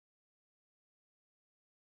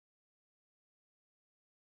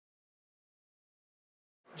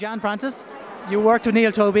Jan Francis, you worked with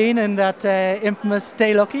Niall Toibin in that infamous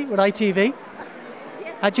Stay Lucky with ITV.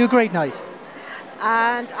 Yes. Had you a great night?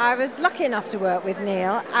 And I was lucky enough to work with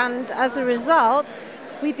Neil, and as a result,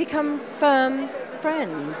 we've become firm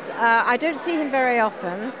friends. I don't see him very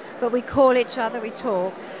often, but we call each other, we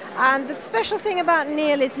talk. And the special thing about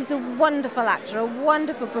Neil is he's a wonderful actor, a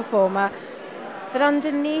wonderful performer, but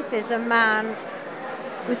underneath is a man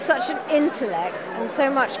with such an intellect and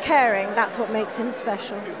so much caring. That's what makes him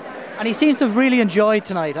special. And he seems to have really enjoyed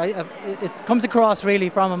tonight. It comes across really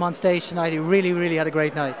from him on stage tonight. He really had a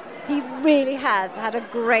great night. He really has had a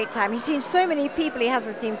great time. He's seen so many people he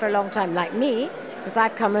hasn't seen for a long time, like me, because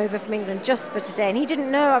I've come over from England just for today, and he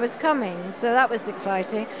didn't know I was coming, so that was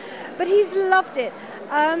exciting. But he's loved it.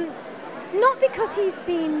 Not because he's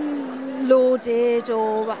been lauded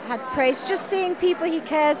or had praise, just seeing people he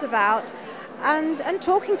cares about and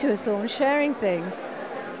talking to us all and sharing things.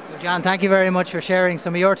 Well, Jan, thank you very much for sharing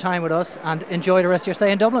some of your time with us, and enjoy the rest of your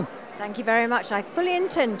stay in Dublin. Thank you very much. I fully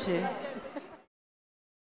intend to.